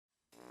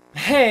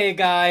Hey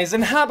guys,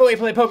 and how about we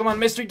play Pokémon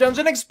Mystery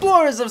Dungeon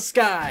Explorers of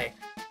Sky?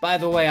 By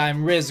the way,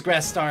 I'm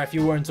Grestar if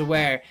you weren't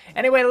aware.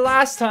 Anyway,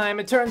 last time,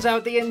 it turns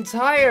out the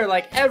entire,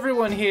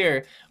 everyone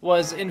here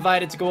was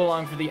invited to go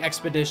along for the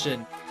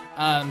expedition.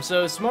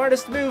 So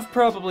smartest move?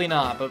 Probably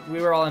not, but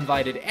we were all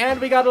invited, and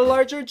we got a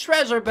larger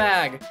treasure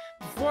bag!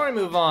 Before I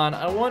move on,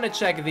 I want to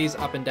check these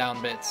up and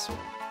down bits,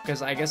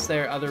 because I guess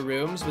there are other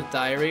rooms with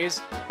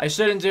diaries. I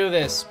shouldn't do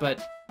this,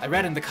 but I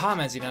read in the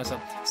comments,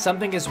 so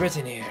something is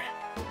written here.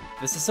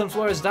 This is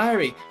Sunflora's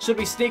diary. Should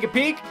we sneak a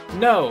peek?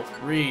 No.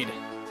 Read.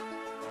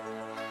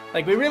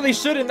 We really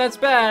shouldn't. That's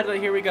bad.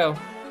 Here we go.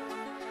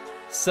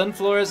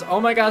 Sunflora's oh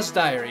my gosh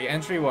diary.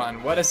 Entry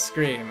 1. What a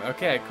scream.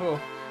 Okay, cool.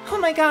 Oh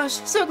my gosh,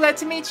 so glad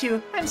to meet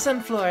you. I'm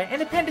Sunflora,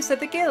 an apprentice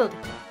at the guild.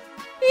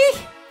 Eek!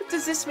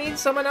 Does this mean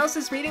someone else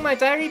is reading my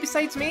diary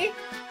besides me?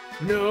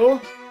 No.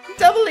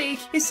 Double eek!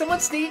 Is someone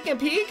sneaking a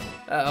peek?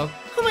 Uh-oh.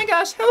 Oh my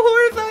gosh, how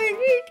horrifying!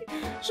 Eek!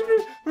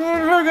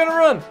 We're gonna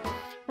run.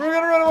 We're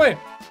gonna run away.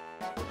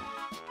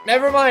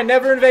 Never mind,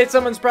 never invade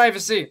someone's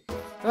privacy.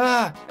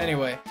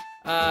 Anyway.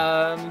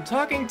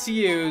 Talking to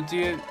you, do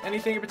you,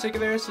 anything in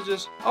particular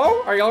suggest?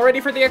 Oh, are y'all ready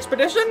for the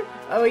expedition?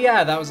 Oh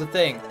yeah, that was a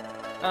thing.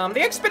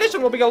 The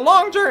expedition will be a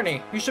long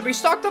journey. You should be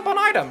stocked up on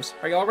items.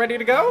 Are y'all ready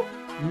to go?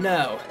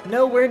 No.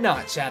 No, we're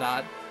not,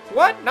 Shadow.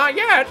 What? Not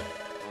yet?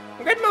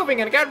 Get moving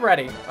and get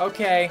ready.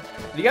 Okay.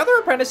 The other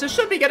apprentices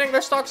should be getting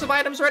their stocks of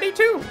items ready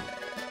too.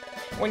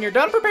 When you're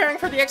done preparing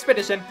for the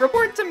expedition,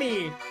 report to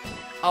me.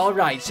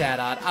 Alright,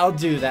 Shadow, I'll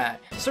do that.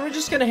 So we're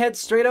just gonna head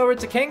straight over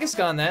to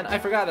Kangaskhan then. I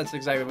forgot that's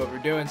exactly what we're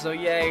doing, so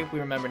yay, we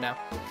remember now.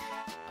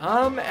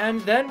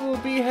 And then we'll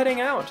be heading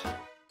out.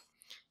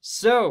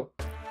 So,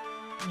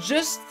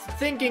 just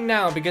thinking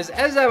now, because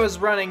as I was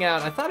running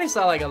out, I thought I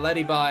saw a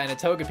Ledybot and a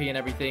Togepi and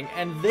everything,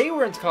 and they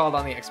weren't called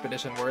on the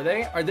expedition, were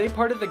they? Are they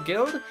part of the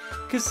guild?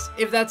 Because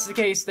if that's the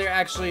case, they're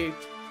actually...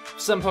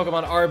 some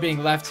Pokemon are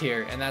being left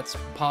here, and that's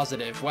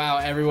positive. Wow,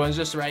 everyone's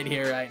just right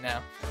here right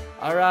now.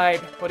 Alright,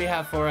 what do you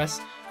have for us?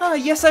 Ah,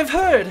 yes, I've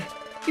heard!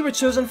 You were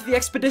chosen for the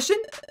expedition?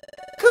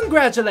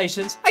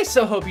 Congratulations! I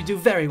so hope you do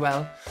very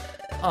well.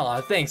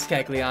 Aw, thanks,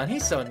 Kecleon.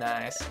 He's so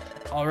nice.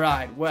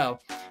 Alright,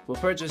 well, we'll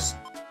purchase...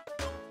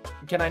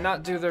 Can I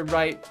not do the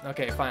right...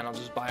 Okay, fine, I'll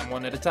just buy them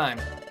one at a time.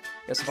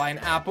 Guess I'll buy an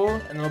apple,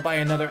 and then I'll buy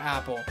another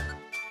apple.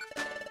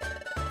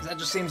 That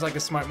just seems like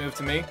a smart move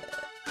to me.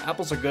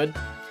 Apples are good.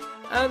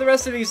 The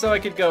rest of these, though, I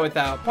could go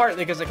without,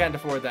 partly because I can't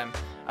afford them.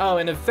 Oh,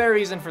 and a fair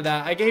reason for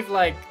that, I gave,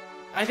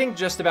 I think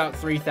just about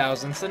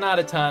 3,000, so not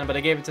a ton, but I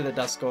gave it to the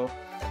Duskull.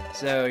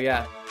 So,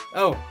 yeah.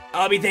 Oh,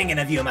 I'll be thinking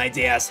of you, my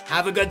dears.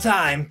 Have a good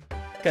time.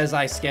 Because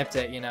I skipped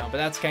it, but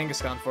that's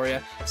Kangaskhan for you.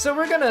 So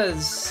we're gonna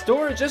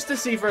store just to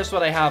see first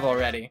what I have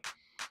already.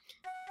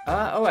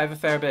 Oh, I have a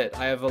fair bit.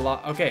 I have a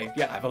lot. Okay,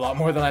 yeah, I have a lot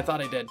more than I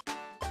thought I did.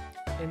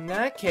 In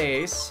that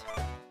case,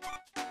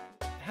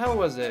 how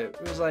was it?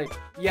 It was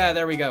yeah,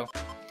 there we go.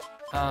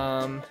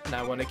 Now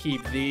I want to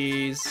keep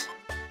these.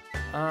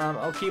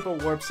 I'll keep a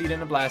Warp Seed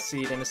and a Blast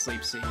Seed and a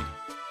Sleep Seed.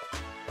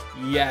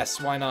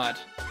 Yes, why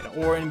not?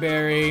 An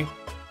Oranberry.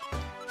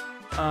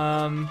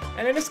 And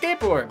an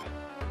Escape Orb.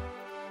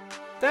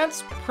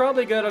 That's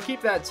probably good. I'll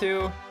keep that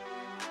too.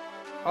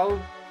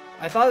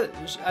 I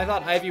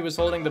thought Ivy was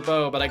holding the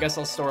bow, but I guess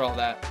I'll store all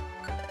that.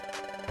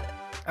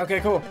 Okay,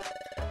 cool.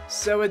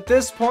 So at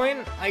this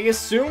point, I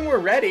assume we're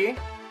ready.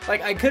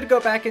 I could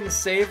go back and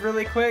save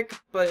really quick,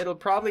 but it'll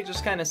probably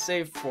just kind of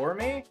save for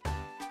me.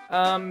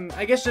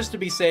 I guess just to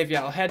be safe,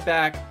 yeah, I'll head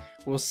back,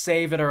 we'll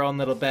save at our own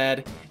little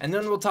bed, and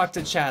then we'll talk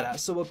to Chatot,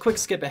 so we'll quick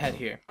skip ahead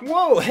here.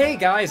 Whoa, hey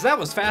guys, that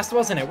was fast,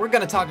 wasn't it? We're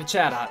gonna talk to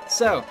Chatot.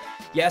 So,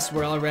 yes,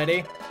 we're all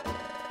ready.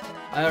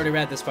 I already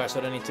read this part, so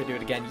I don't need to do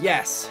it again.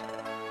 Yes!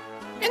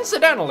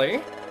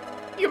 Incidentally,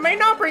 you may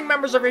not bring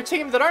members of your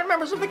team that aren't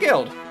members of the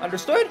guild.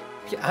 Understood?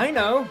 Yeah, I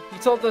know. You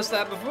told us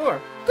that before.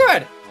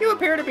 Good! You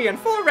appear to be in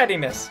full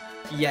readiness.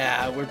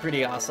 Yeah, we're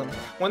pretty awesome.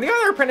 When the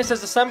other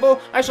apprentices assemble,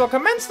 I shall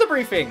commence the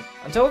briefing.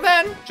 Until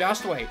then,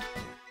 just wait.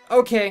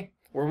 Okay,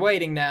 we're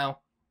waiting now.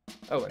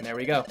 Oh, and there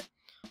we go.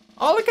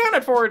 All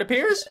accounted for, it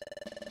appears.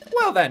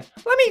 Well then,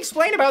 let me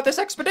explain about this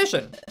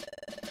expedition.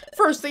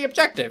 First, the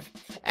objective.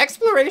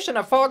 Exploration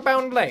of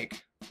Fogbound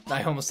Lake.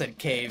 I almost said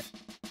cave.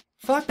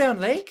 Fogbound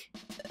Lake?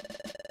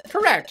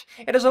 Correct.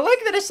 It is a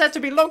lake that is said to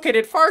be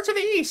located far to the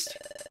east.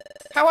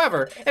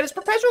 However, it is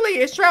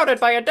perpetually shrouded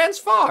by a dense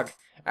fog.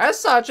 As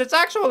such, its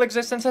actual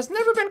existence has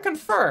never been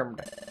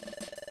confirmed.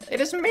 It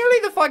is merely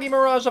the foggy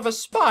mirage of a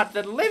spot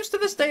that lives to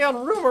this day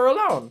on rumor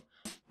alone.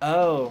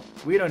 Oh,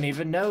 we don't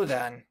even know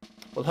then.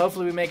 Well,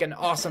 hopefully we make an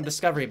awesome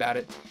discovery about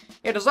it.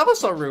 It is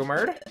also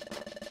rumored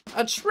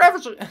a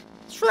treasure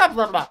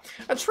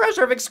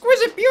of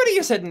exquisite beauty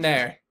is hidden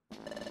there.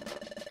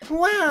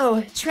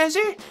 Wow,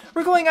 treasure?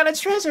 We're going on a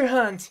treasure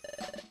hunt.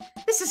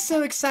 This is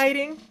so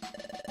exciting.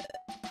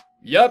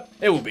 Yep,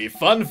 it will be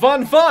fun,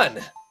 fun,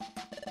 fun!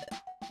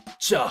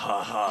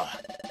 Cha-ha-ha.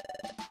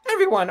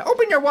 Everyone,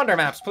 open your wonder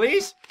maps,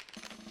 please.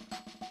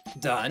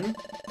 Done.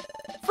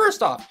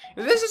 First off,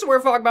 this is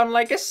where Fogbound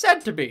Lake is said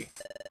to be.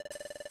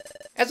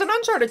 As an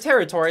uncharted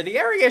territory, the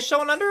area is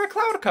shown under a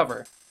cloud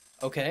cover.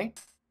 Okay.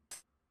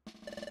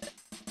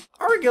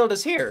 our guild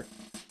is here.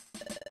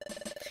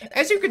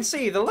 As you can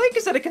see, the lake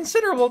is at a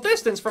considerable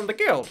distance from the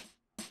guild.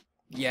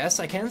 Yes,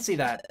 I can see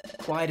that.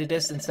 Quite a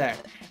distance there.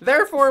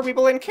 Therefore, we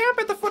will encamp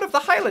at the foot of the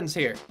highlands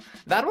here.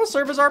 That will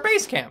serve as our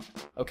base camp.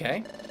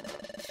 Okay.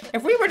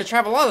 If we were to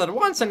travel all at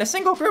once in a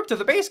single group to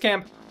the base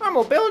camp, our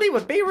mobility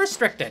would be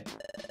restricted.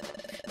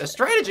 The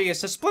strategy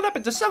is to split up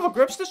into several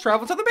groups to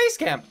travel to the base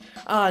camp.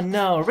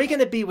 No, are we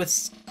gonna be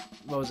with,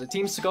 what was it,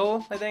 Team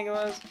Skull, I think it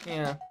was?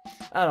 Yeah,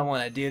 I don't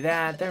want to do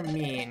that, they're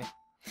mean.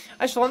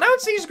 I shall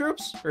announce these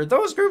groups, or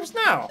those groups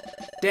now.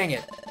 Dang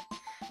it.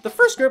 The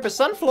first group is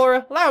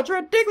Sunflora,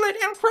 Loudra, Diglett,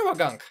 and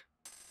Crowagunk.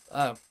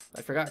 Oh,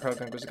 I forgot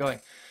Crowagunk was going.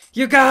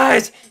 You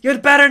guys,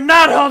 you'd better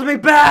not hold me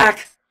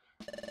back!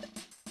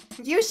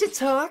 You should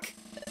talk.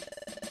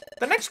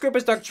 The next group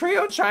is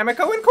Dugtrio,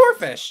 Chimico, and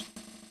Corfish.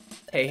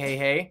 Hey, hey,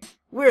 hey.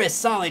 We're a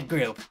solid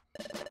group.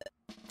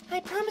 I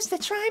promise to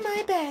try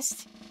my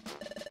best.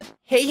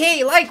 Hey,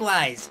 hey,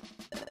 likewise.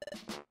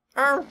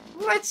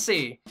 Let's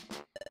see.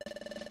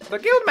 The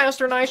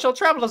Guildmaster and I shall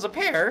travel as a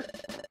pair.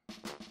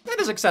 That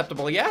is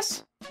acceptable,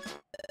 yes?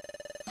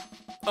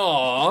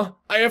 Aw,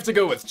 I have to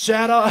go with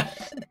Chatta?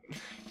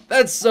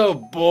 That's so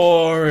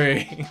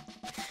boring.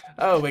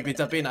 Oh,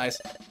 Wigglytuff, be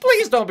nice.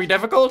 Please don't be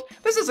difficult.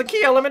 This is a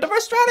key element of our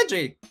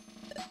strategy.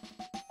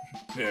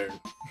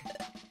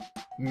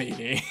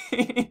 Meanie.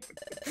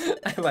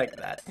 I like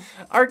that.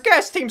 Our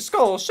guest, Team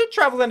Skull, should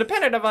travel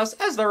independent of us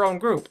as their own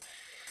group.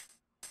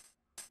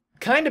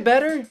 Kinda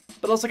better,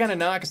 but also kinda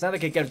not, because now they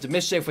can get into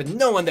mischief with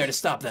no one there to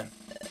stop them.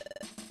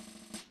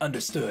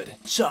 Understood.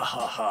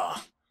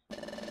 Cha-ha-ha.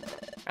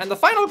 And the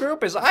final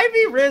group is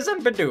Ivy, Riz,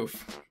 and Bidoof.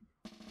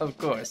 Of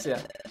course,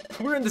 yeah.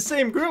 We're in the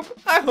same group.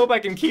 I hope I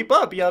can keep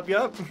up,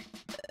 yup.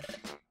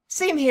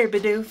 Same here,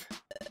 Bidoof.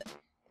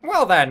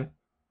 Well then.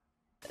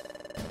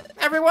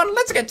 Everyone,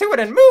 let's get to it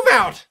and move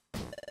out!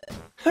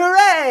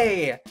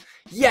 Hooray!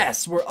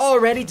 Yes, we're all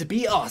ready to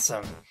be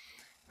awesome.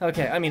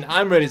 Okay, I mean,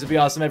 I'm ready to be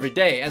awesome every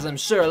day, as I'm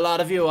sure a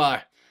lot of you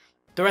are.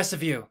 The rest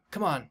of you,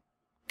 come on,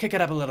 kick it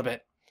up a little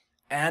bit.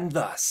 And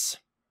thus,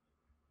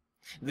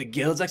 the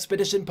guild's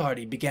expedition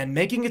party began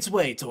making its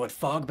way toward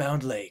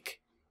Fogbound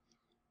Lake.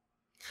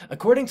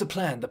 According to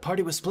plan, the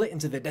party was split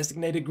into the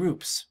designated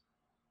groups,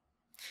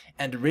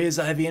 and Riz,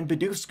 Ivy, and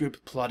Bidoof's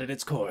group plotted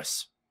its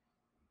course.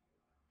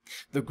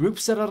 The group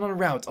set out on a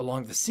route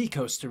along the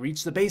seacoast to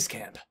reach the base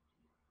camp.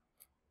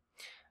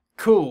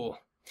 Cool.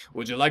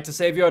 Would you like to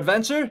save your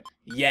adventure?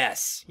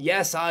 Yes.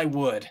 Yes, I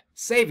would.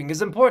 Saving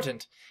is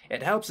important.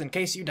 It helps in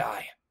case you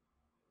die.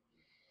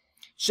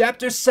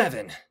 Chapter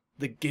 7.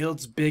 The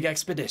Guild's Big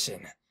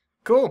Expedition.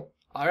 Cool.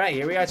 Alright,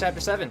 here we are,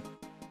 Chapter 7.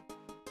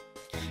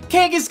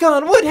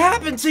 Kangaskhan, what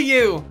happened to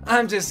you?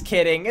 I'm just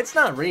kidding. It's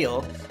not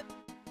real.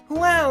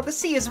 Wow, the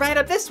sea is right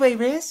up this way,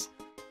 Riz.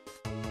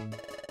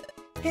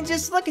 And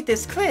just look at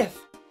this cliff.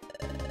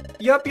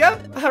 Yup.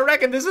 I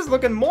reckon this is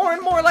looking more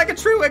and more like a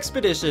true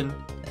expedition.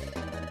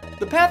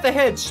 The path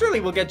ahead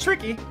surely will get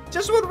tricky,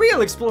 just what real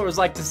explorers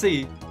like to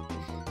see.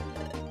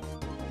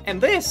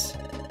 And this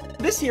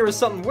here is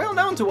something well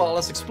known to all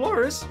us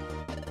explorers.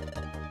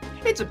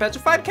 It's a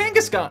petrified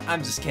Kangaskhan.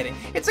 I'm just kidding.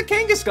 It's a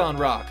Kangaskhan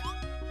rock.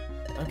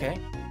 Okay.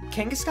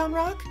 Kangaskhan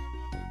rock?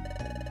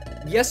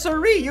 Yes,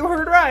 sirree, you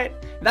heard right.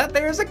 That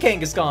there is a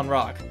Kangaskhan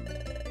rock.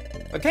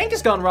 A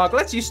Kangaskhan rock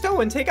lets you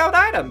stow and take out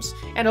items,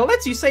 and it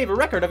lets you save a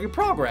record of your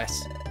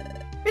progress.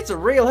 It's a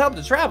real help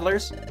to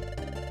travelers.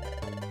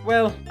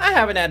 Well, I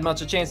haven't had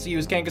much a chance to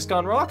use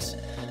Kangaskhan rocks.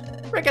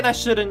 Reckon I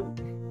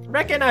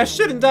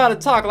shouldn't ought to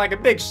talk like a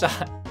big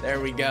shot. There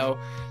we go.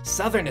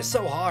 Southern is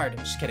so hard. I'm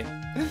just kidding.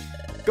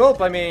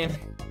 Gulp, I mean.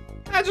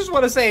 I just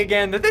want to say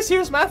again that this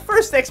here's my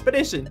first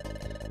expedition.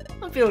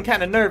 I'm feeling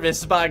kind of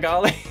nervous, by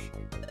golly.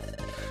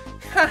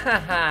 Ha ha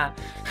ha.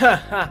 Ha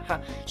ha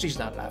ha. She's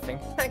not laughing.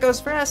 That goes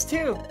for us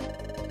too.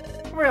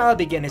 We're all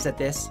beginners at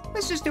this.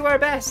 Let's just do our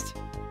best.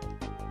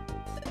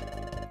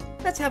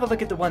 Let's have a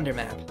look at the wonder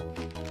map.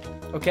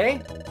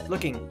 Okay,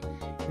 looking.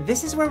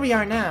 This is where we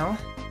are now.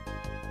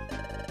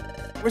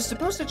 We're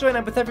supposed to join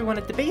up with everyone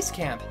at the base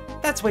camp.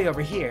 That's way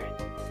over here.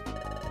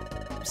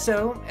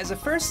 So, as a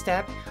first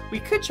step, we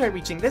could try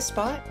reaching this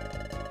spot.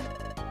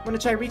 Want to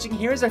try reaching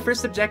here as our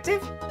first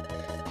objective?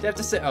 You have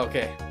to say,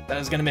 okay, that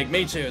is gonna make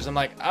me choose. I'm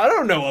like, I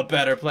don't know a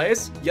better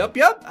place. Yup,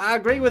 I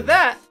agree with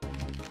that.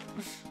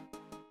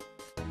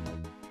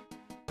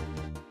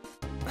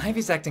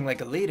 Ivy's acting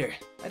like a leader.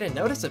 I didn't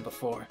notice it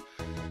before.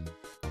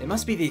 It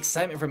must be the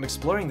excitement from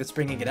exploring that's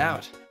bringing it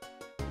out.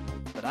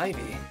 But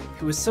Ivy,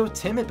 who was so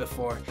timid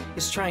before,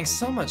 is trying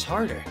so much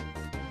harder.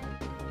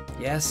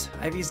 Yes,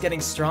 Ivy's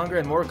getting stronger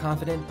and more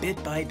confident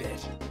bit by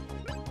bit.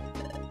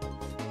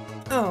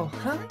 Oh,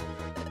 huh?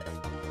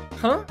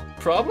 Huh?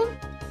 Problem?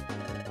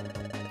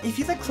 If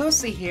you look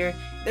closely here,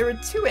 there are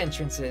two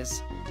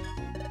entrances.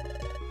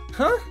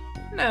 Huh?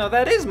 Now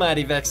that is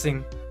mighty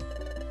vexing.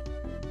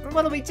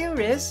 What'll we do,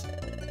 Riz?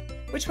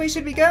 Which way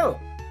should we go?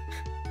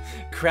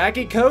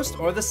 Craggy Coast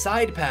or the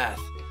side path?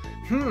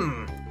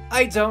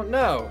 I don't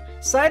know.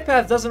 Side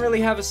path doesn't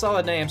really have a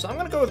solid name, so I'm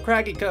gonna go with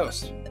Craggy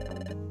Coast.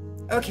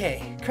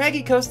 Okay,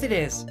 Craggy Coast it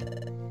is.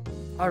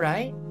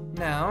 Alright,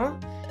 now,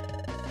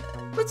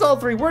 Let's all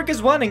three work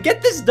as one and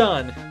get this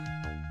done!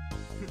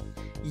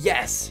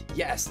 Yes,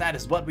 that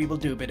is what we will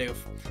do, Bidoof.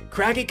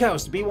 Craggy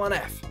Coast,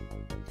 B1F.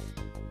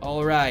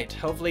 Alright,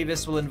 hopefully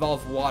this will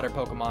involve water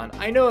Pokemon.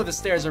 I know the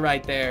stairs are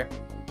right there,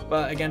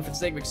 but again, for the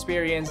sake of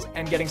experience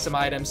and getting some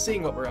items,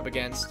 seeing what we're up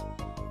against,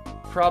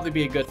 probably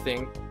be a good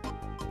thing,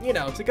 you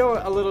know, to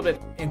go a little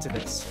bit into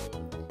this.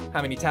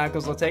 How many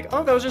tackles will it take?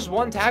 Oh, that was just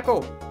one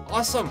tackle.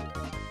 Awesome.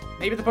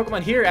 Maybe the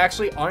Pokemon here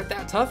actually aren't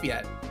that tough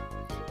yet.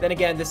 Then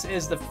again, this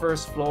is the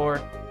first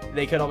floor.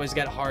 They could always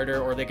get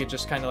harder, or they could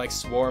just kind of like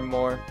swarm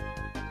more.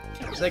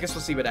 So I guess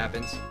we'll see what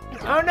happens.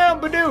 Oh no,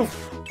 Bidoof!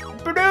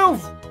 Bidoof!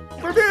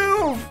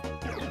 Bidoof!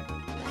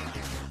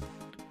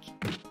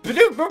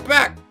 Bidoof, move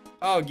back!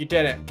 Oh, you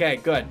did it. Okay,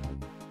 good.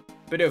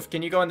 Bidoof,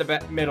 can you go in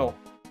the middle?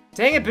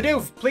 Dang it,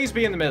 Bidoof! Please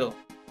be in the middle.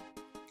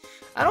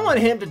 I don't want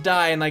him to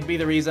die and like be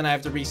the reason I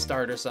have to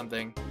restart or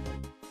something.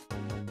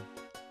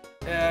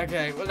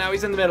 Okay, well now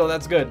he's in the middle.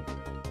 That's good.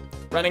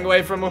 Running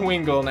away from a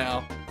Wingull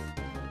now.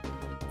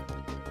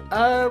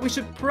 We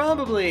should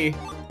probably,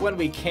 when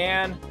we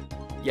can,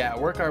 yeah,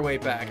 work our way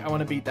back. I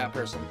want to beat that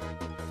person.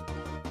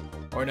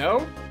 Or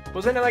no?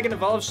 Wasn't it like an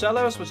evolved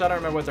Shellos? Which I don't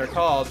remember what they're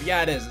called.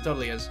 Yeah, it is. It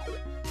totally is.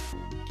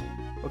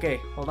 Okay,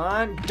 hold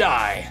on.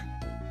 Die.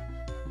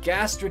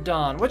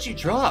 Gastrodon. What'd you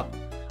drop?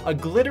 A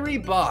glittery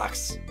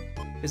box.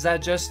 Is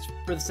that just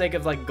for the sake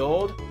of, like,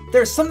 gold?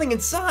 There's something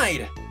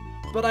inside!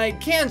 But I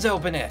can't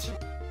open it.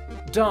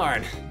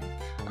 Darn.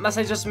 Unless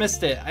I just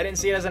missed it. I didn't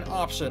see it as an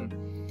option.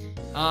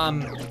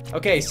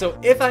 Okay, so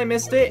if I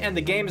missed it and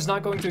the game is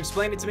not going to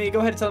explain it to me, go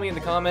ahead and tell me in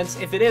the comments.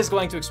 If it is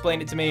going to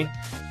explain it to me,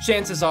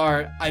 chances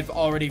are I've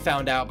already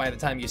found out by the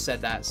time you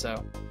said that,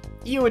 so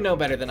you would know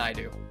better than I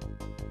do.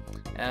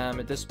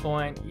 At this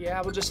point,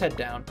 yeah, we'll just head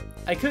down.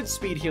 I could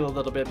speed heal a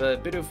little bit,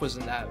 but Bidoof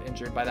wasn't that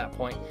injured by that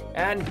point.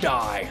 And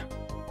die.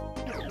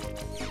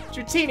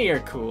 Dratini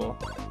are cool.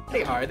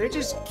 They are. They're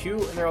just cute,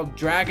 and they're all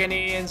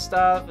dragony and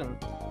stuff, and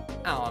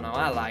I don't know,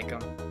 I like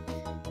them.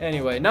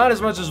 Anyway, not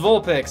as much as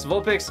Vulpix.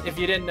 Vulpix, if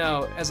you didn't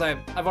know, as I've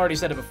already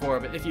said it before,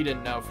 but if you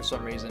didn't know for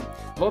some reason,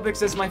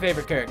 Vulpix is my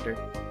favorite character.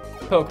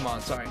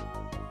 Pokemon, sorry.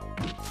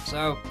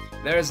 So,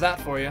 there's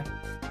that for you.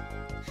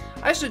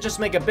 I should just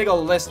make a big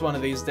ol' list one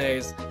of these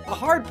days. The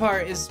hard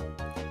part is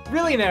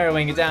really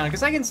narrowing it down,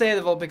 because I can say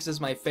that Vulpix is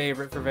my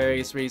favorite for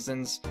various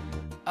reasons.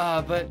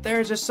 But there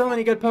are just so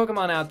many good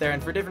Pokemon out there,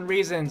 and for different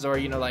reasons, or,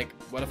 you know, like,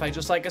 what if I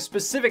just like a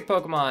specific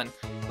Pokemon?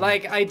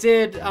 Like, I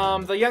did,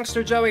 the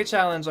Youngster Joey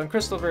challenge on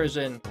Crystal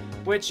version,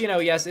 which, you know,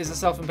 yes, is a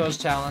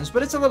self-imposed challenge,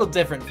 but it's a little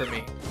different for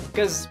me.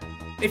 Because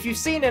if you've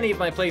seen any of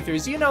my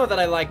playthroughs, you know that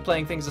I like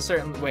playing things a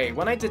certain way.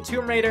 When I did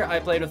Tomb Raider, I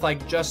played with,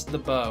 like, just the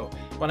bow.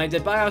 When I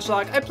did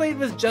Bioshock, I played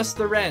with just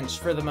the wrench,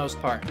 for the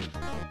most part.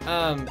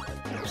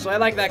 So I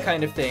like that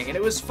kind of thing, and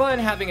it was fun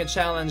having a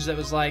challenge that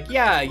was like,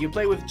 yeah, you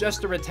play with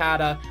just a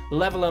Rattata,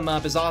 level him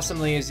up as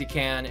awesomely as you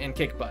can, and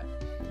kick butt.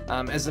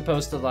 As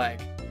opposed to like,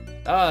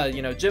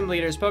 you know, gym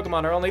leaders,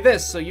 Pokemon are only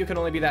this, so you can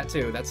only be that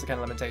too. That's the kind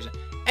of limitation.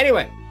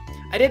 Anyway,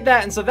 I did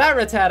that, and so that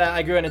Rattata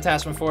I grew an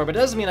attachment for, but it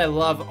doesn't mean I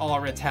love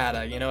all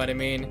Rattata, you know what I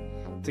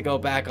mean? To go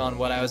back on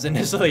what I was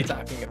initially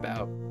talking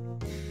about.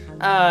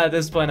 At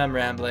this point I'm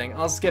rambling.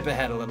 I'll skip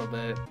ahead a little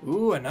bit.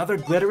 Ooh, another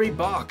glittery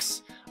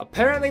box.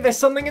 Apparently there's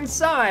something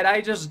inside, I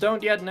just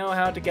don't yet know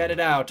how to get it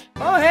out.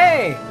 Oh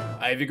hey!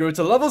 Ivy grew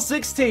to level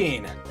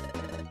 16!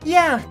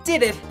 Yeah,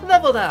 did it!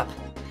 Leveled up!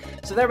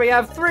 So there we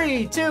have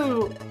 3,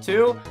 2,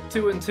 2,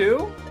 2, and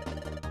 2?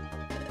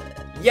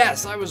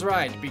 Yes, I was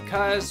right,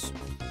 because,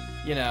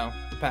 you know,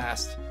 the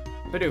past.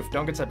 Bidoof,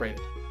 don't get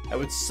separated. That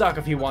would suck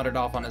if he wandered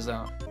off on his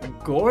own. A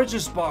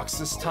gorgeous box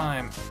this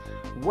time.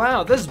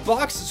 Wow, this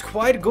box is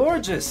quite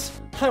gorgeous.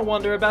 I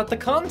wonder about the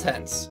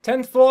contents.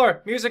 10th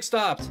floor, music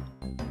stopped.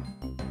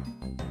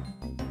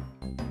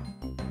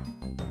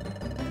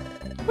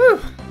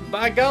 Whew,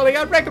 by golly,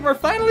 I reckon we're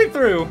finally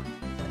through.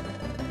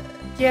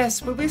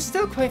 Yes, but we're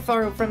still quite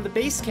far from the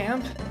base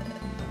camp.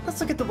 Let's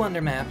look at the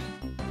Wonder Map.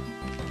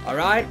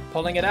 Alright,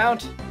 pulling it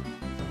out.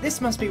 This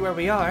must be where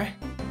we are.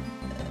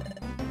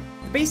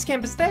 The base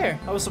camp is there.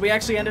 Oh, so we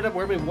actually ended up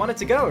where we wanted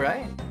to go,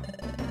 right?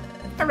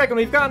 I reckon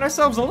we've gotten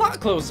ourselves a lot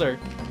closer.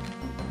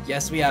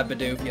 Yes, we have,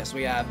 Bidoof. Yes,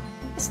 we have.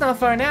 It's not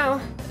far now.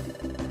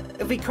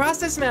 If we cross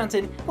this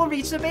mountain, we'll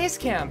reach the base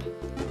camp.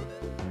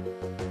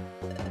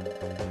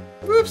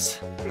 Whoops,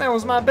 that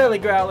was my belly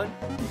growling.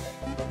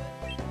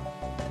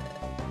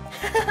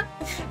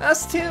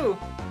 Us too.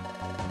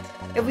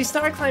 If we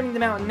start climbing the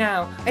mountain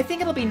now, I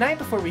think it'll be night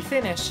before we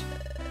finish. Do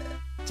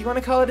you want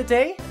to call it a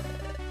day?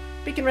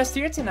 We can rest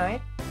here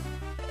tonight.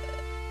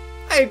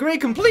 I agree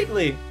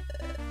completely.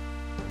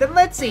 Then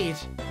let's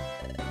eat.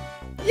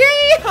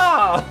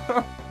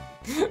 Yeehaw!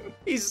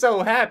 He's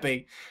so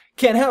happy.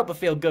 Can't help but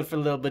feel good for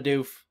little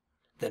Bidoof.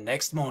 The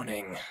next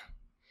morning.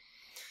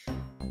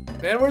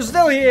 And we're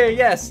still here,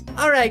 yes.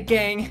 Alright,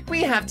 gang.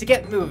 We have to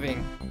get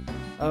moving.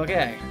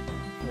 Okay.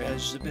 Really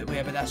just a bit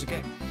weird, but that's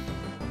okay.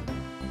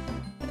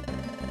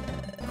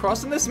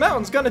 Crossing this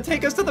mountain's gonna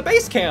take us to the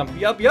base camp.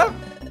 Yup.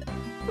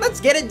 Let's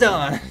get it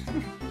done.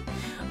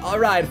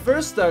 Alright,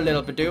 first though,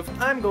 little Bidoof,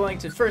 I'm going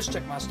to first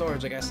check my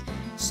storage, I guess.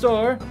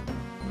 Store.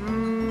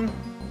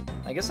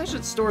 I guess I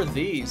should store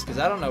these, because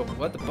I don't know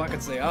what the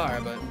buckets they are,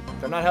 but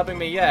they're not helping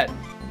me yet.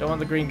 Don't want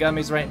the green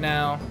gummies right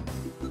now.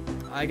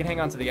 I can hang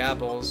on to the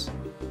apples.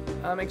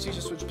 Makes you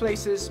just switch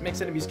places,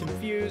 makes enemies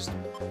confused.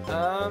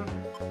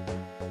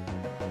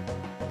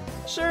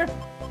 Sure.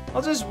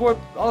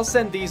 I'll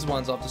send these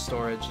ones off to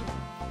storage.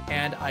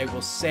 And I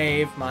will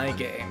save my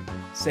game.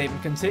 Save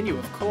and continue,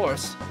 of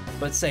course,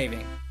 but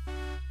saving.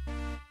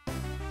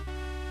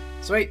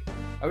 Sweet.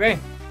 Okay,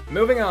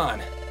 moving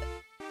on.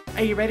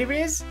 Are you ready,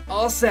 Riz?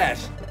 All set.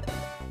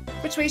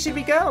 Which way should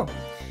we go?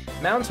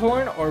 Mount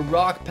Horn or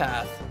Rock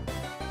Path?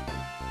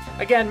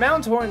 Again,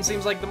 Mount Horn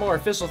seems like the more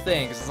official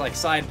thing, because it's like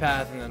Side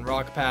Path and then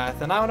Rock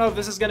Path, and I don't know if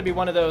this is going to be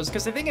one of those,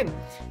 because I think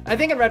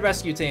in Red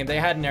Rescue Team, they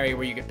had an area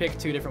where you could pick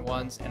 2 different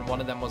ones, and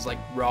one of them was like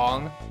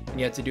wrong, and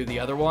you had to do the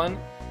other one.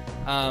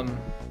 I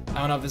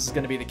don't know if this is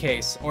going to be the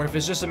case, or if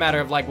it's just a matter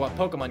of like what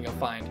Pokemon you'll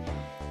find.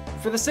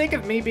 For the sake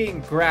of me being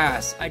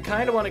grass, I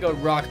kind of want to go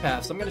Rock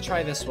Path, so I'm going to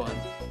try this one.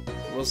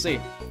 We'll see.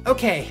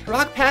 Okay,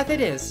 Rock Path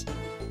it is.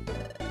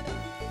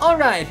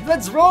 Alright,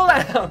 let's roll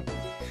out!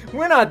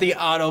 We're not the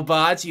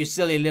Autobots, you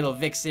silly little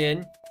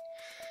vixen.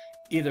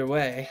 Either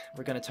way,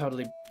 we're gonna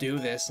totally do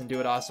this and do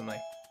it awesomely.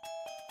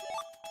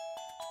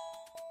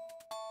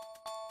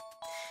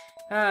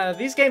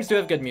 These games do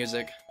have good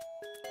music.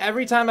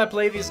 Every time I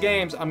play these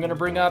games, I'm gonna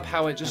bring up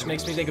how it just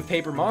makes me think of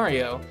Paper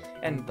Mario,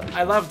 and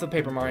I love the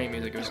Paper Mario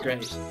music, it was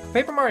great.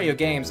 Paper Mario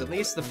games, at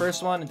least the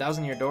first one,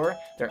 1000 Year Door,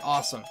 they're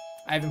awesome.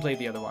 I haven't played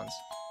the other ones.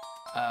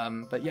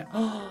 But yeah.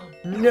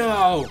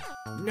 No!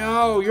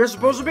 No, you're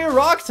supposed to be a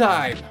rock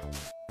type!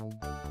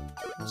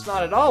 It's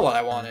not at all what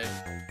I wanted.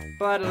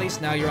 But at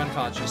least now you're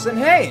unconscious. And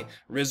hey,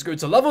 Riz grew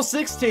to level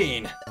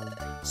 16!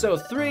 So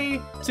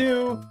 3,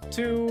 2,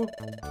 2,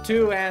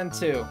 2, and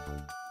 2.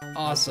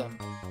 Awesome.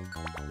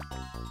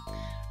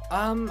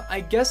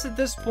 I guess at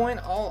this point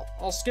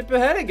I'll skip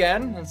ahead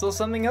again until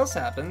something else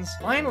happens.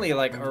 Finally,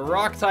 like a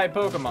rock type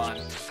Pokemon.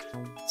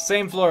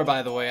 Same floor,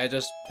 by the way, I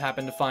just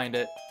happened to find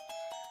it.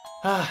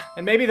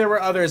 And maybe there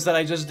were others that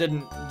I just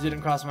didn't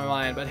cross my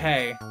mind, but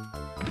hey.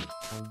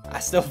 I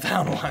still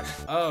found one.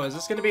 Oh, is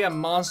this gonna be a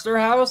monster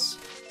house?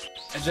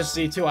 I just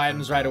see 2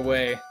 items right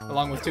away,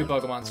 along with 2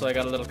 Pokemon, so I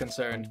got a little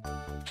concerned.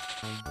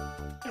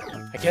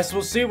 I guess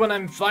we'll see when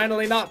I'm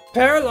finally not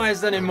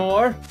paralyzed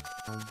anymore.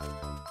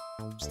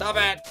 Stop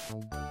it!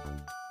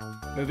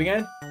 Moving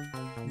in?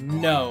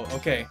 No,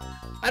 okay.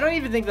 I don't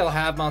even think they'll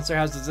have monster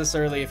houses this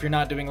early if you're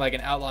not doing like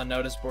an outlaw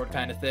notice board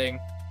kind of thing.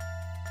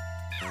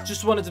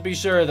 Just wanted to be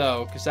sure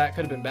though, because that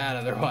could have been bad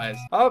otherwise.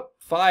 Oh,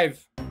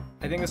 5.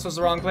 I think this was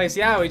the wrong place.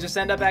 Yeah, we just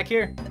end up back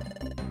here.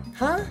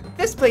 Huh?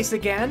 This place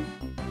again?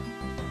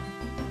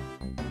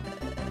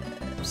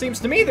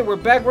 Seems to me that we're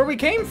back where we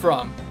came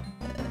from.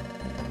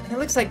 It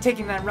looks like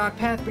taking that rock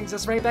path brings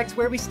us right back to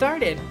where we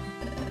started.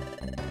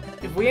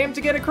 If we aim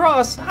to get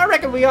across, I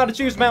reckon we ought to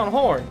choose Mount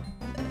Horn.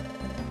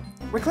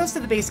 We're close to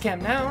the base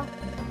camp now.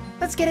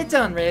 Let's get it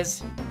done,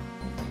 Riz.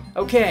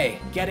 Okay,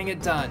 getting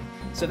it done.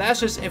 So that's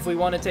just if we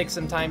want to take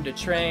some time to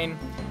train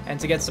and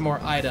to get some more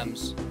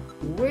items,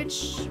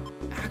 which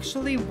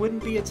actually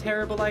wouldn't be a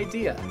terrible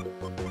idea.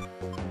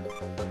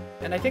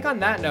 And I think on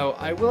that note,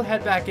 I will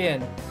head back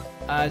in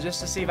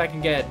just to see if I can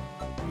get,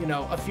 you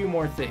know, a few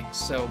more things.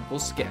 So we'll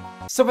skip.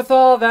 So with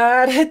all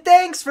that,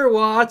 thanks for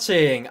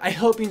watching. I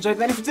hope you enjoyed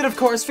that. If you did, of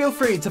course, feel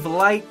free to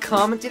like,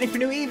 comment, and if you're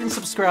new, even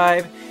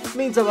subscribe. It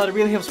means a lot. It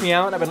really helps me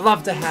out, and I would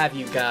love to have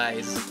you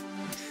guys.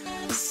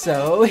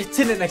 So,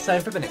 tune in next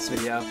time for the next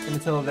video. And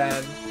until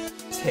then,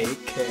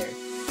 take care.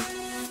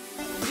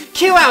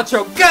 Cue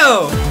outro,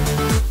 go!